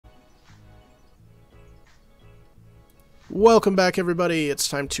Welcome back, everybody. It's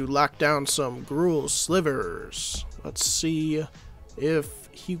time to lock down some Gruul Slivers. Let's see if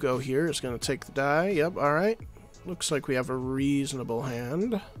Hugo here is going to take the die. Yep, alright. Looks like we have a reasonable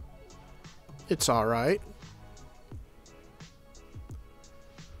hand. It's alright.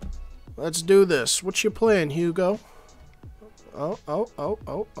 Let's do this. What you playing, Hugo? Oh.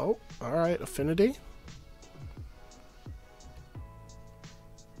 Alright, Affinity.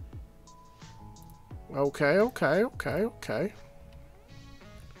 Okay.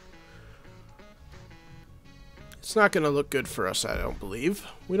 It's not going to look good for us, I don't believe.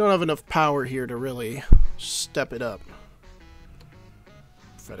 We don't have enough power here to really step it up.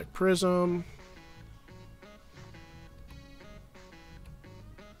 Prophetic Prism.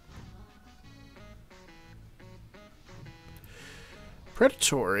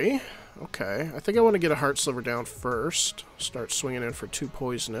 Predatory. Okay, I think I want to get a Heart Sliver down first. Start swinging in for 2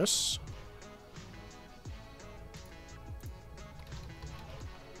 poisonous.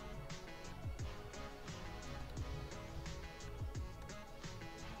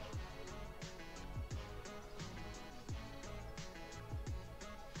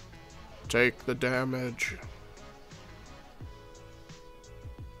 Take the damage.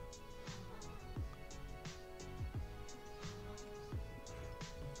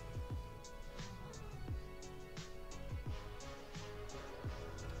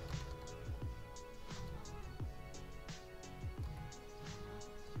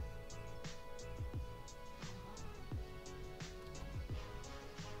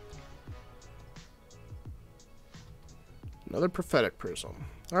 Another Prophetic Prism.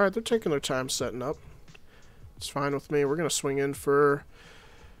 Alright, they're taking their time setting up. It's fine with me. We're going to swing in for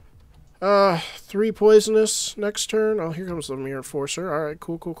 3 poisonous next turn. Oh, here comes the Dimir Enforcer. Alright,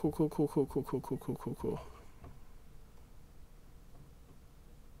 cool.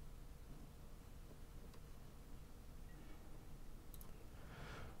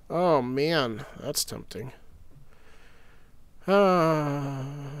 Oh, man. That's tempting. Well,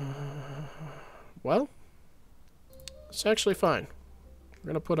 it's actually fine. We're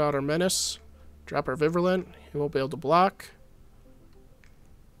going to put out our Menace, drop our Virulent. He won't be able to block.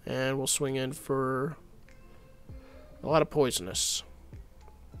 And we'll swing in for a lot of poisonous.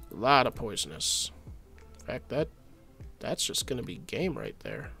 In fact, that's just going to be game right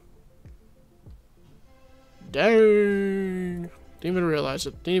there. Dang! Didn't even realize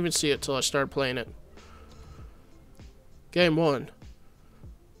it. Didn't even see it till I started playing it. Game 1.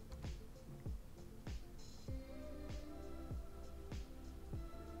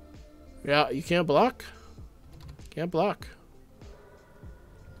 Yeah, you can't block. Can't block.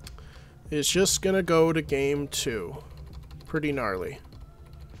 It's just gonna go to game 2. Pretty gnarly.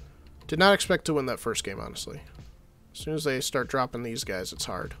 Did not expect to win that first game, honestly. As soon as they start dropping these guys, it's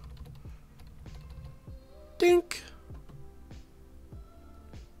hard. Dink!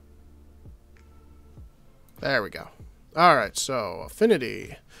 There we go. Alright, so,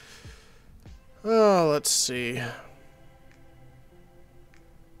 Affinity. Oh, let's see.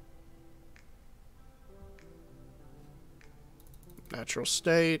 Natural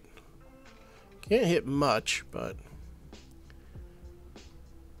State. Can't hit much, but...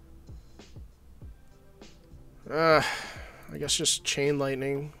 I guess just Chain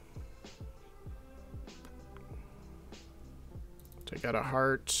Lightning. Take out a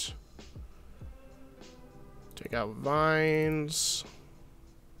Heart. Take out Vines.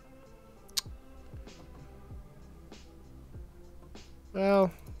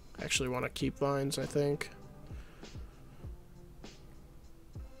 Well, actually want to keep Vines, I think.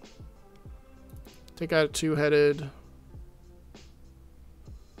 Take out a 2-headed.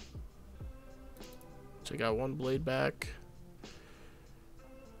 Take out 1 blade back.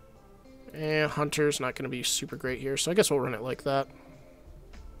 And Hunter's not going to be super great here, so I guess we'll run it like that.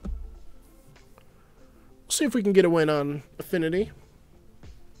 We'll see if we can get a win on Affinity.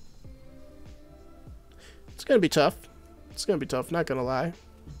 It's going to be tough. It's going to be tough, not going to lie.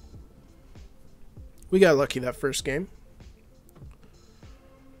 We got lucky that first game.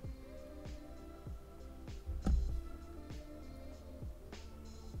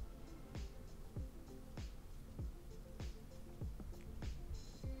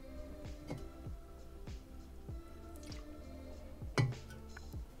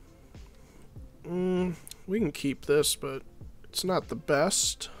 We can keep this, but it's not the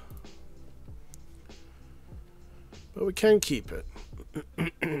best. But we can keep it.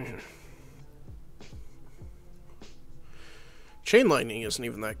 Chain Lightning isn't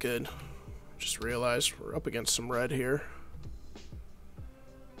even that good. Just realized we're up against some red here.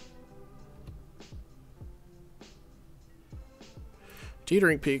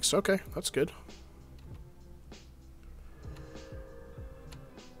 Teetering Peaks. Okay, that's good.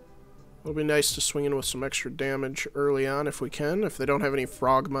 It'll be nice to swing in with some extra damage early on if we can, if they don't have any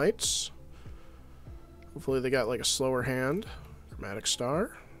frog mites. Hopefully they got like a slower hand. Chromatic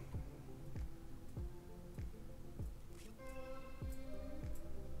Star.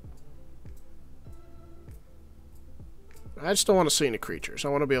 I just don't want to see any creatures. I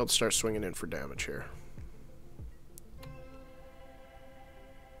want to be able to start swinging in for damage here.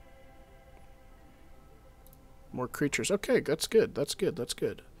 More creatures. Okay, that's good. That's good. That's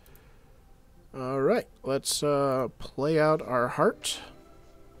good. Alright, let's play out our heart.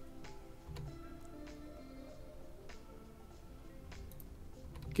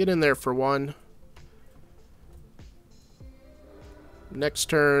 Get in there for one. Next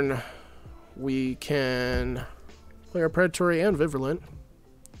turn, we can play our Predatory and Virulent,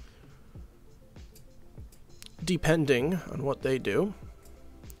 depending on what they do.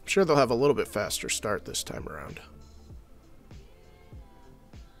 I'm sure they'll have a little bit faster start this time around.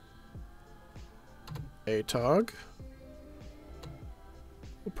 Atog.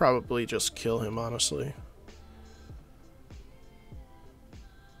 We'll probably just kill him, honestly.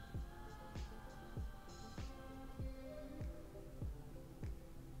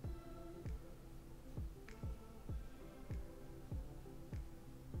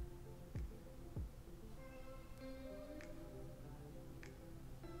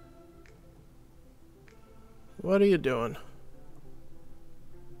 What are you doing?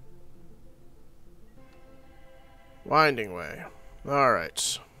 Winding Way.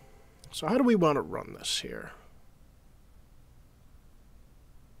 Alright. So how do we want to run this here?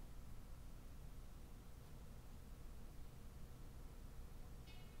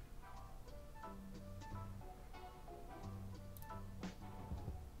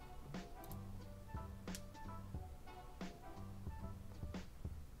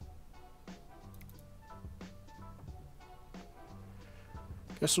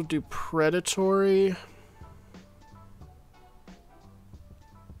 Guess we'll do Predatory.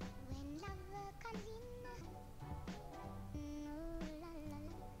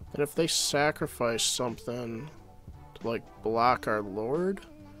 And if they sacrifice something to, like, block our Lord,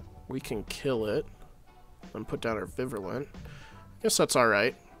 we can kill it and put down our Virulent. I guess that's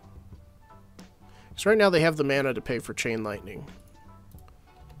alright. Because right now they have the mana to pay for Chain Lightning.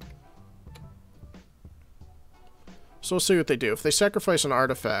 So we'll see what they do. If they sacrifice an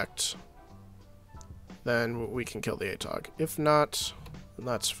artifact, then we can kill the Atog. If not, then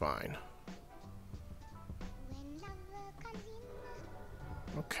that's fine.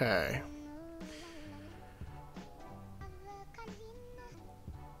 Okay.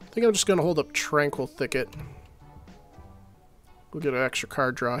 I think I'm just going to hold up Tranquil Thicket. We'll get an extra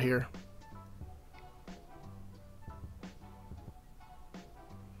card draw here.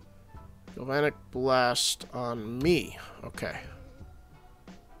 Galvanic Blast on me. Okay.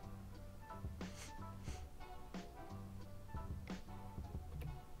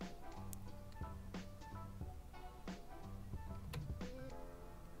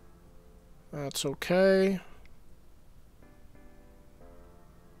 That's okay.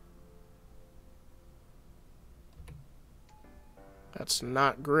 That's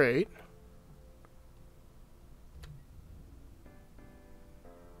not great.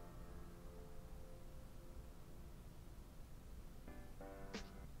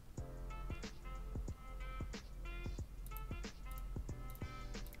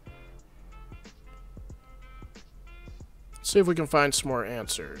 See if we can find some more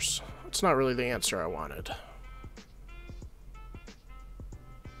answers. It's not really the answer I wanted.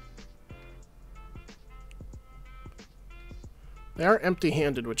 They are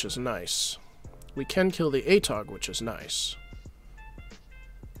empty-handed, which is nice. We can kill the Atog, which is nice.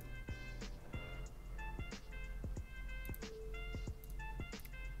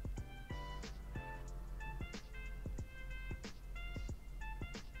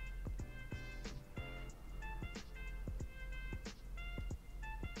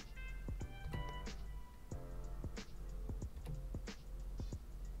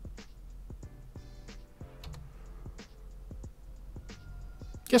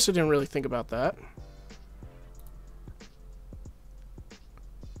 Guess I didn't really think about that.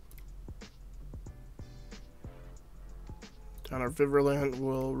 Down our Virulent,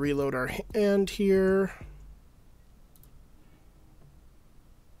 we'll reload our hand here.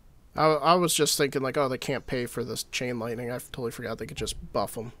 I was just thinking like, oh, they can't pay for this Chain Lightning. I totally forgot they could just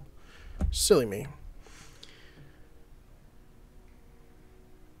buff them. Silly me.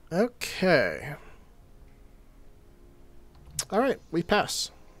 Okay. Alright, we pass.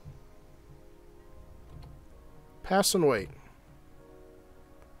 Pass and wait.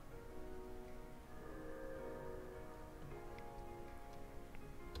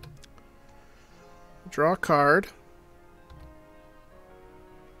 Draw a card.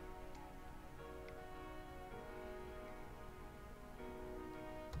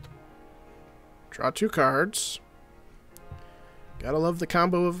 Draw 2 cards. Gotta love the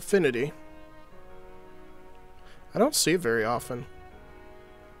combo of Affinity. I don't see it very often.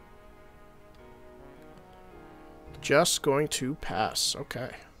 Just going to pass.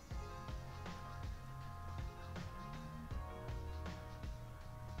 Okay.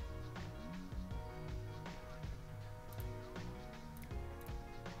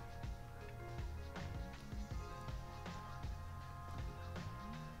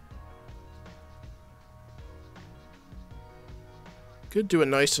 Could do a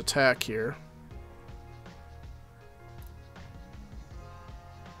nice attack here.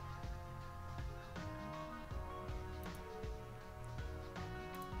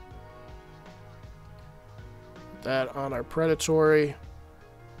 That on our predatory.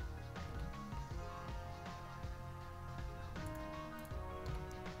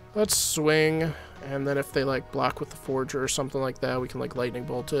 Let's swing, and then if they like block with the forger or something like that, we can like lightning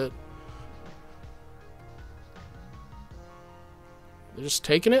bolt it. They're just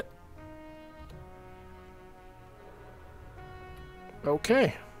taking it?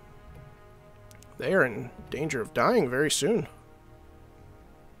 Okay. They are in danger of dying very soon.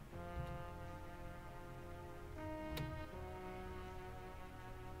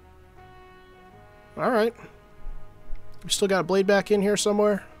 Alright. We still got a blade back in here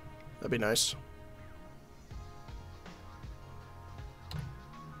somewhere? That'd be nice.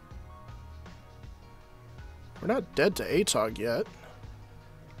 We're not dead to ATOG yet.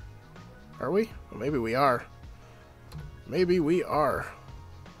 Are we? Well, maybe we are. Maybe we are.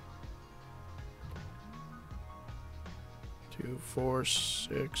 2, 4,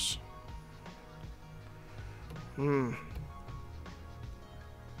 6.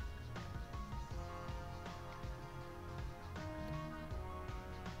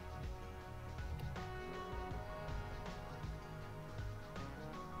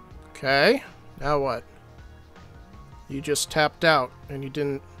 Okay. Now what? You just tapped out and you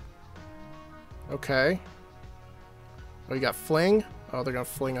didn't... Okay. Oh, you got fling? Oh, they're gonna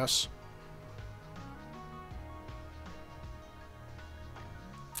fling us.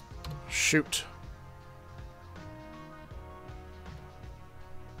 Shoot.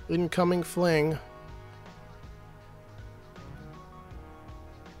 Incoming fling.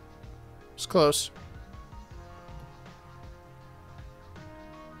 It's close.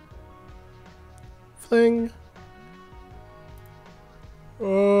 Fling.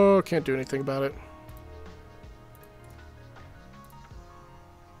 Oh, can't do anything about it.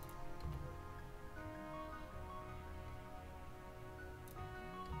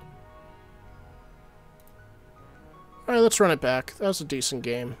 Alright, let's run it back. That was a decent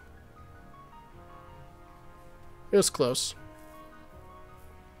game. It was close.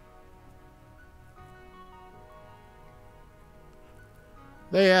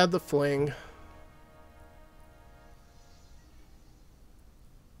 They add the fling.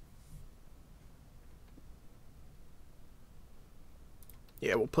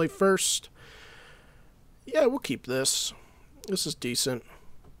 Yeah, we'll play first. Yeah, we'll keep this. This is decent.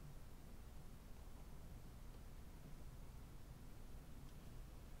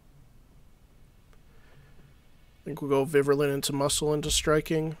 I think we'll go Viverlin into muscle into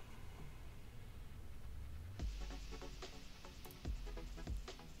striking.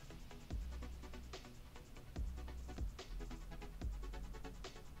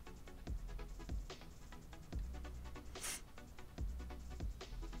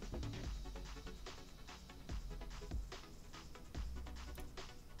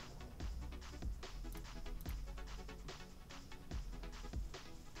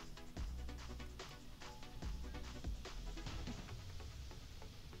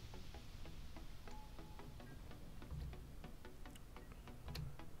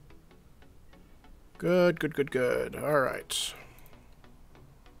 Good, good, good, good. All right.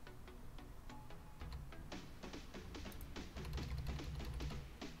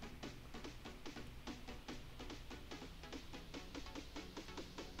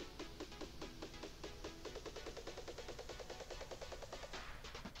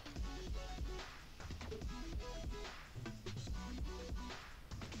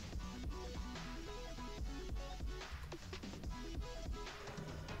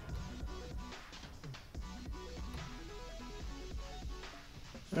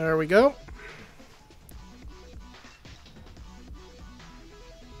 There we go.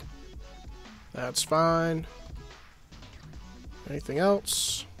 That's fine. Anything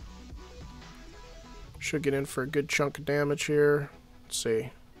else? Should get in for a good chunk of damage here. Let's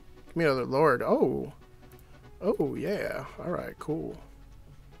see. Give me another lord. Oh, Oh, yeah. Alright, cool.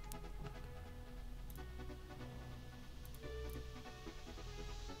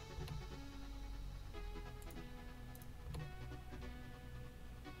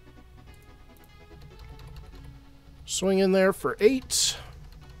 Swing in there for 8.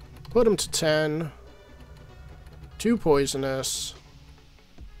 Put him to 10. 2 poisonous.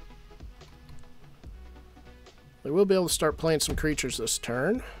 They will be able to start playing some creatures this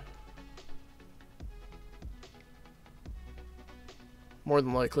turn. More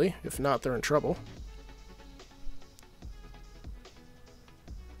than likely. If not, they're in trouble.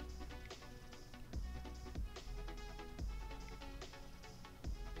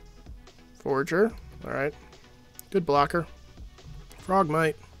 Forger. Alright. Good blocker.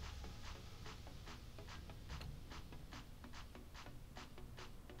 Frogmite.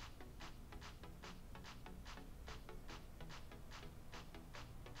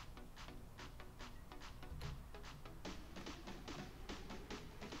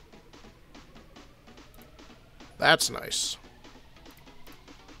 That's nice.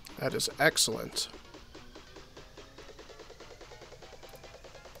 That is excellent.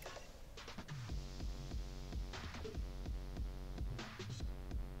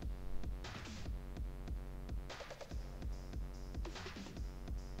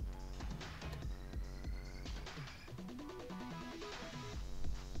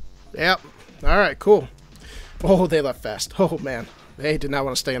 Yep. Alright, cool. Oh, they left fast. Oh, man. They did not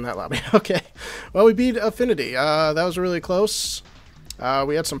want to stay in that lobby. Okay. Well, we beat Affinity. That was really close.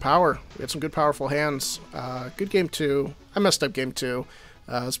 We had some power. We had some good, powerful hands. Good game 2. I messed up game 2.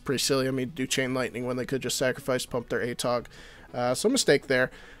 It was pretty silly of me to do Chain Lightning when they could just sacrifice pump their ATOG. So mistake there.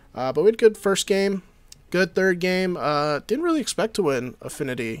 But we had good first game. Good third game. Didn't really expect to win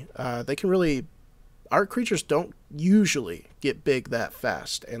Affinity. They can really... Our creatures don't usually get big that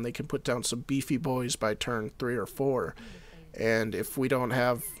fast, and they can put down some beefy boys by turn 3 or 4. And if we don't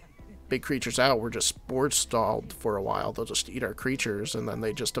have big creatures out, we're just board stalled for a while. They'll just eat our creatures, and then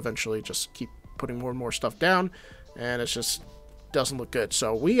they just eventually just keep putting more and more stuff down, and it just doesn't look good.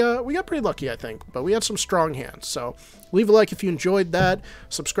 So we got pretty lucky, I think, but we had some strong hands. So leave a like if you enjoyed that.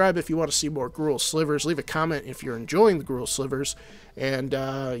 Subscribe if you want to see more Gruul Slivers. Leave a comment if you're enjoying the Gruul Slivers. And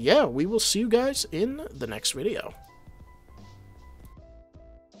yeah, we will see you guys in the next video.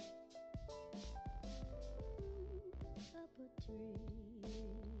 Clinging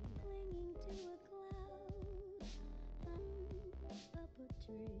to a cloud, up a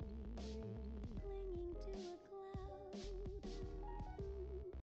tree.